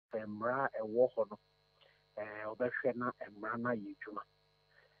emra ewo ho no obehwe na emra na yejuma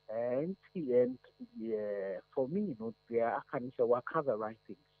and for me, you know, I can say what cover right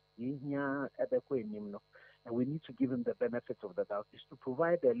things. And we need to give him the benefit of the doubt is to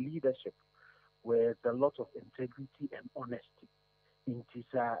provide a leadership with a lot of integrity and honesty. In this,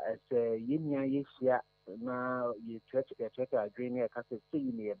 as a now you check a green air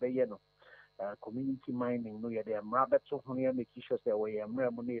community mining, no, yeah, them rabbits of honey, make sure that we are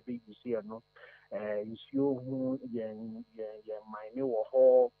money, baby, see, no, ensure my new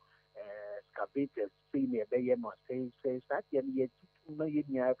hall, excavators, see me, they must say, that, yeah, no, you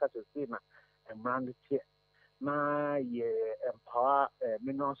near Casasina, and round the chair. Na empower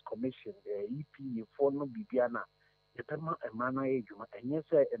minerals commission EP for no bibiana yepema emana ejuma enye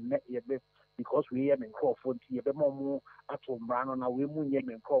se enne because we am in Crawford yebema mu ato mrano na we mu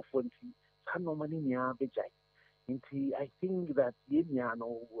nyem in Crawford kano mani nya bejai nti I think that yenya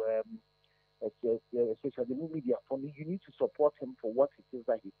no especially the media for me you need to support him for what it is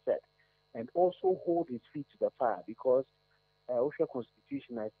that he said and also hold his feet to the fire because Osha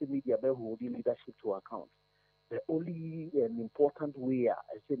constitution I see media be holding leadership to account. The only important way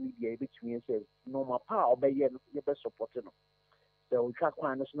I say media between says no more power by your best supporting them. So we track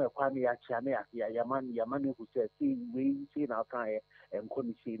one national economy actually Yaman who says see we see our time and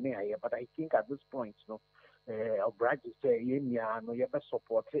couldn't see me here. But I think at this point, you know, our bride say yeah no your best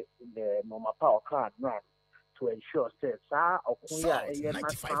support the normal power card run to ensure says or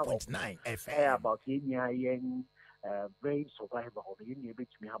 95.9 FM about yen brain survival in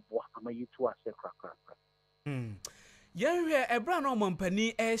between ama you to a crack. Yenhwe ebra na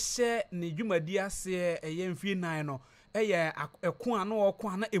omampani ehye ne dwumadi ase eyemfi nan no eye eko ano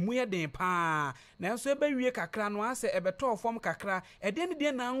okwa na emu ye den pa na enso ebewie kakra no ase ebeto fom kakra ede ne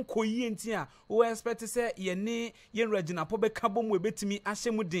de na nkoyi enti a wo expect se ye ne ye regina po beka bom ebetimi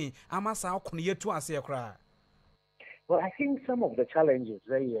ahye mu den amasa okono yetu ase ekra. Well, I think some of the challenges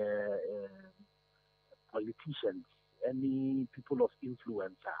politicians, any people of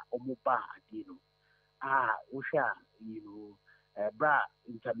influence are omoba adino. Usha, you know, bra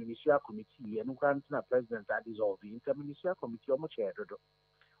interministerial committee, and Ukrainian president that dissolve the interministerial committee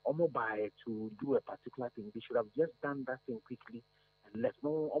almost by to do a particular thing. They should have just done that thing quickly and let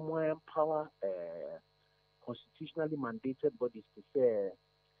no empower constitutionally mandated bodies to say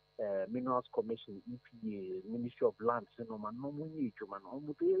Minerals Commission, EPA, Ministry of Lands, and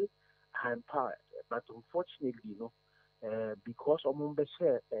empowered. But unfortunately, you know, because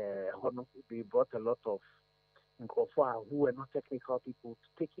they brought a lot of who were not technical people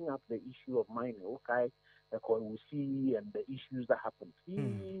taking up the issue of mining. Okay, we see and the issues that happened.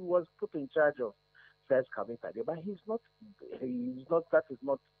 He was put in charge of first excavator, but he's not. That is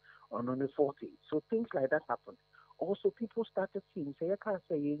not on the 40. So things like that happened. Also, people started seeing. Say, I can't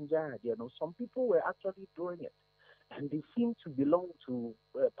say in charge. You know, some people were actually doing it. And they seem to belong to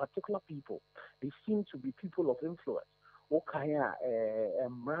particular people. They seem to be people of influence. Okay,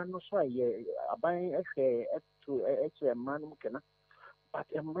 man, so I buy to man, but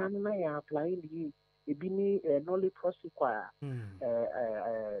a man I applying the Ibini Nolly Prosecutor,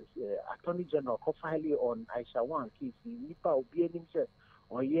 Attorney General, Kofili on Aisha one case, Nipa Obianim himself,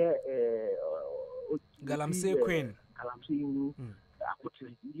 or Galamsey Queen. Galamsey, I put you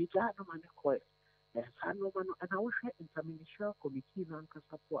no man quite. And I wish interministerial committee and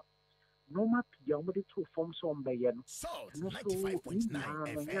support. No matter the only two forms on by yen. Salt 95.9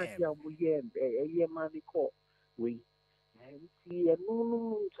 FM. We and see a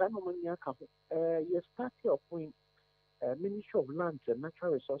no Sanomaniaka. You start your point. Ministry of Lands and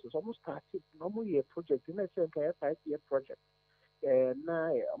Natural Resources almost started normally a project in a 5-year project.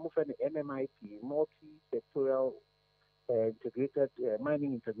 Now, I'm offering MMIP, multi-sectorial integrated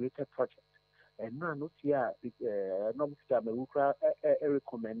mining integrated project. And now, not here, no,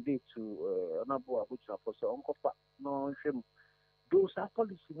 recommended to Nabu Abuja for some no shame. Those are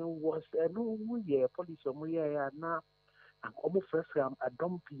policy was no year policy now. And almost first a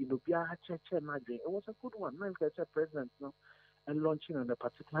dumpy, no, it was a good one. Now, president, no, and launching on a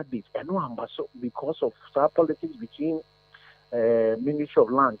particular date. And no ambassador because of politics between Ministry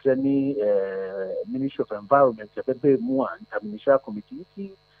of Lands, any Ministry of Environment, a bit more interministerial committee.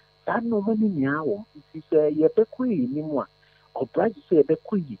 That no money now. It is a yebekui anymore. Or bright say a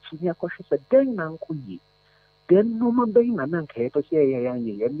bekui, senior cautious a dang nankuyi. Then no man being an uncle, but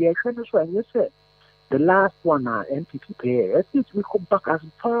and the assurance when you said the last one are NPP pay. At least we come back as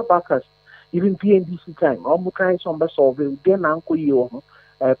far back as even PNDC time. Almost trying some best of then Uncle you,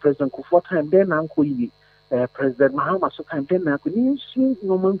 President Kufuor time, then Uncle President Mahama so time, then Uncle you see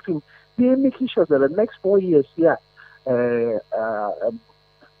no man thing. They're making sure that the next 4 years, yeah.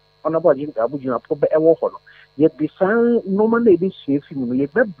 honorable Abujina Pobe Ewohono. Yet the sun no man is safe, you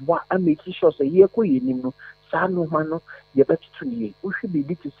bet what I make sure say ye ko yinno, san no mano, ye bet to ye. We should be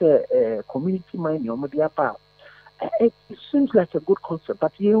to say community mind your media power. It seems like a good concept,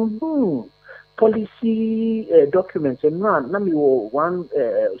 but you know policy documents and none one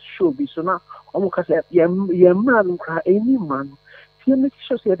show be so now almost as a man any man. You make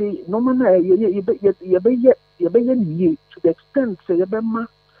sure say no man you to the extent say the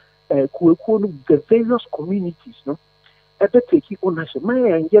various communities no ever take ownership. My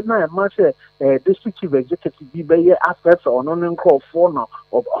and get my master district chief executive be assets or non call for now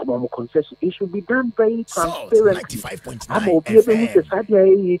of concession. It should be done very transparently. I'm able to say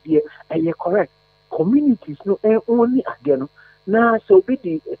and you're correct. Communities no only again. Now so be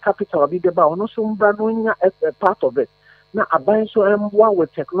the capital be the bar no so a part of it. Now I buy so one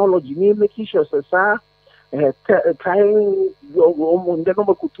with technology, making sure sir trying your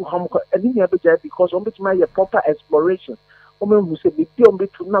number to harm any because on my proper exploration. Who say be to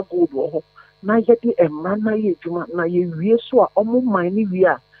na gold na yet a man na ye so mine we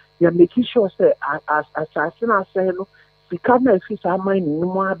are making sure say as assassin say no become a fish are mine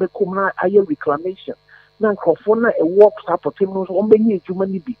no more become reclamation. Na crofona a work supporting no be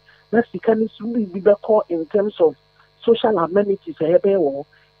na sikani sumi be call in terms of social amenities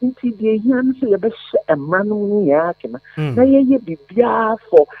Inti the yan say a man yakin. Na ye be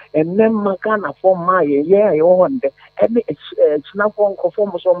for and then magana for my on the any snapon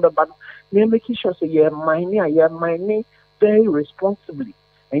conformers on the button. Near making sure say ye mine very responsibly.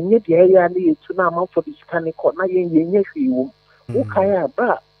 And yet the area need to now for this kind of court. Na ye okay,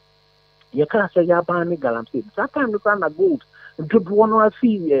 but you can't say ya ban galamsey. Sometimes you can't gold. Good one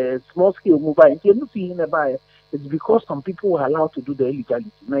see small scale mobile. You see in a buyer. It's because some people were allowed to do the illegality.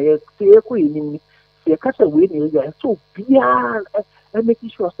 Now, you catch a winning, so beyond and making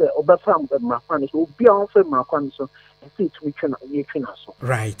sure that over from my friends will be on for my friends. So, I see it we can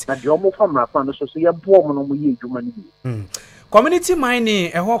right. Now, the almost from my friends, so you're born on we money. Community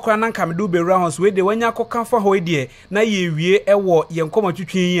mining ho kwa na nka me do be rounds we de wanya koka fa ho de na ye wie ewo ye nkoma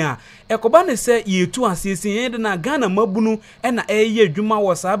twetwen a ekoba ne se ye tu asiesin ye de na Ghana mabunu e na eye adwuma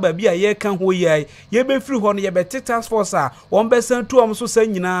wo sa ba bi a ye ka ho ye be free ho no ye be task force a won be san tu om so sa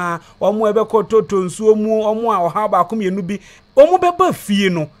nyina omo e be kototo nsuo mu omo a oha ba akom ye nu bi omo be ba fie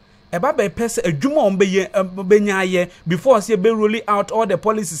no eba be pese adwuma on be nya before say be rolling out all the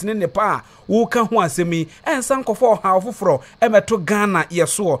policies in the pa wo ka ho asemi ensan kofo ha ofoforo emeto Ghana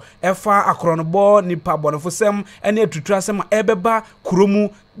yeso efa akronbo nipa bonofosem ene atutu asem ebeba kuromu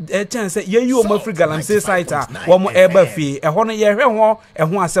chance ye yi o mafri galamsey site a wo mo eba fi eho no ye hwe ho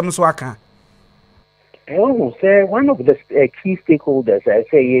asem so aka. I almost say one of the key stakeholders I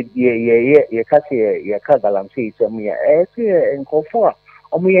say ye galamsey so me I say enko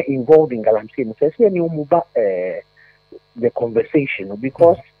we involved in galamsey. The conversation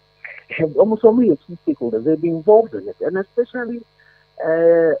because almost all the key stakeholders they've been involved in it, and especially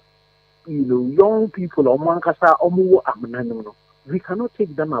young people we cannot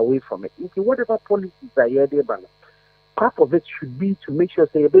take them away from it. Whatever policies are here, part of it should be to make sure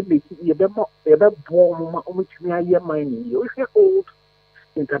say old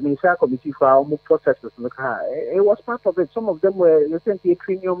interministerial committee for our processes. It was part of it. Some of them were recently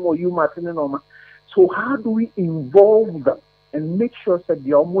premium or you Martin. So how do we involve them and make sure that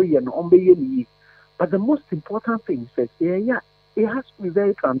the omoy and ombe? But the most important thing is it has to be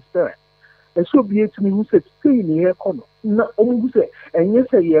very transparent. And so be it to me who said stay in the corner. No, say and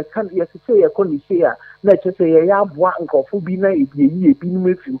yes, you can't say a con say let's just say ya bois and coffee na ye been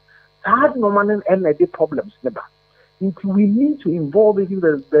with you. Had no man and any problems never. We need to involve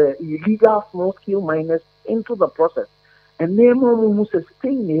even the illegal small-scale miners into the process. And then we say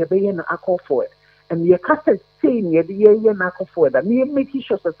stay near the end for it. And you can't stay near the end for it. And you make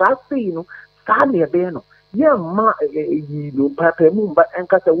sure that I say, stand near the end. Papa Mumba and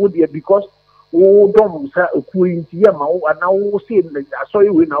Cata would be because don't queen Yama and now see sorry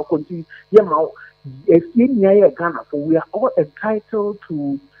we now continue Yama. If Ghana, for we are all entitled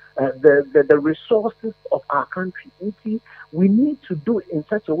to the resources of our country. We need to do it in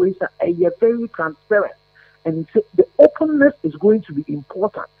such a way that they are very transparent. And the openness is going to be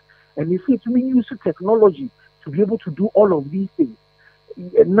important. And you see, we use technology to be able to do all of these things.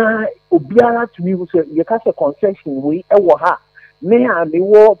 Now, Obiara to me will say, you can't say concession, we ever have. Me and the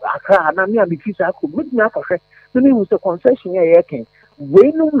war, I me and the future, I could make me up a fresh. Then it was a concession, yeah, can.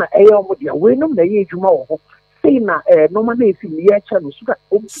 We know the air, we know the age tomorrow. Say na normally if you hear channel so that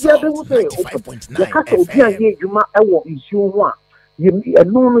Obiara will say, the cat Obiara, you might ever issue one. You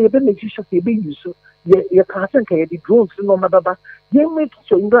know, you make sure you be used. you can't think the drones no matter. You make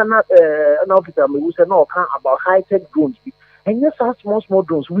sure you don't an officer who say no account about high-tech drones. And yes, our small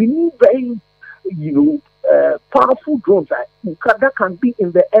drones. We need very, powerful drones that can be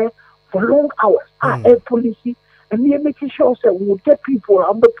in the air for long hours. Our air policy, and we are making sure that we will get people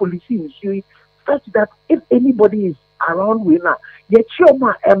on the police such that if anybody is around, we now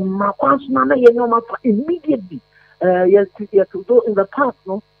immediately. Yes, in the past,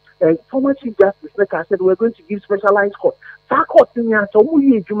 no. Former Chief Justice, like I said, we're going to give specialized court.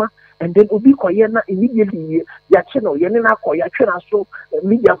 And then Obi Koyena immediately, Yachino, Yenina Koyachina, so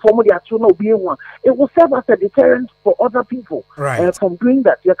media former Yachino be one. It will serve as a deterrent for other people from doing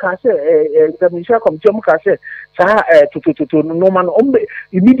that. You can say, the Michelle from Jomka to no man,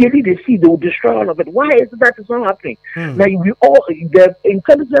 immediately they see they will destroy all of it. Why is that is not happening? Now, we all, the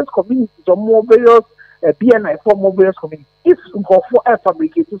intelligence communities are more various. BNI for mobile community. If for air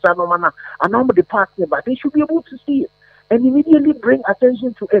fabricators and number the partner, but they should be able to see it and immediately bring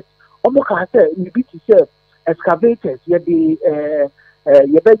attention to it. Almost maybe to say excavators, the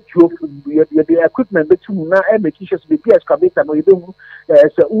equipment between now and making sure the excavator no even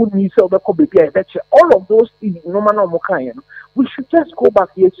all of those we should just go back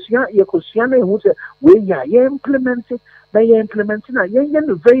here implementing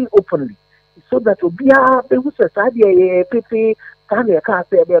very openly. So that Obia, they will say, Pepe, Tanya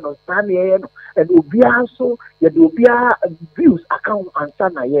Castle, and Obia, so Obia views account and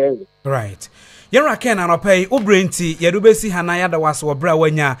Sana. Right. Yera Ken and pay Ubrenti, Yadubesi Hanaya, the was or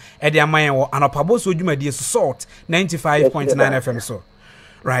Brawenya, Ediamaya, and a Paboso Jumadi salt 95.9 FM. So,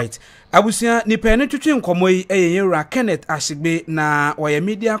 right. Abusia ni penetrating komoi yera Kenneth Ashigbey na waya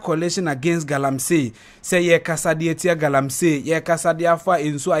media coalition against galamsey say ye kasade tia galamsey ye kasade afa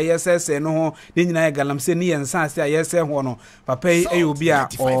ensu ayese no ho ni nyina ye galamsey ni yensa ase ayese ho no papa yi obi a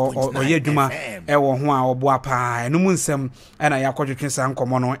oye dwuma e wo ho a obo apa enu mu nsem na yakotwetwe san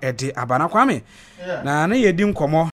komo no ede abana kwame na na ye di nkomo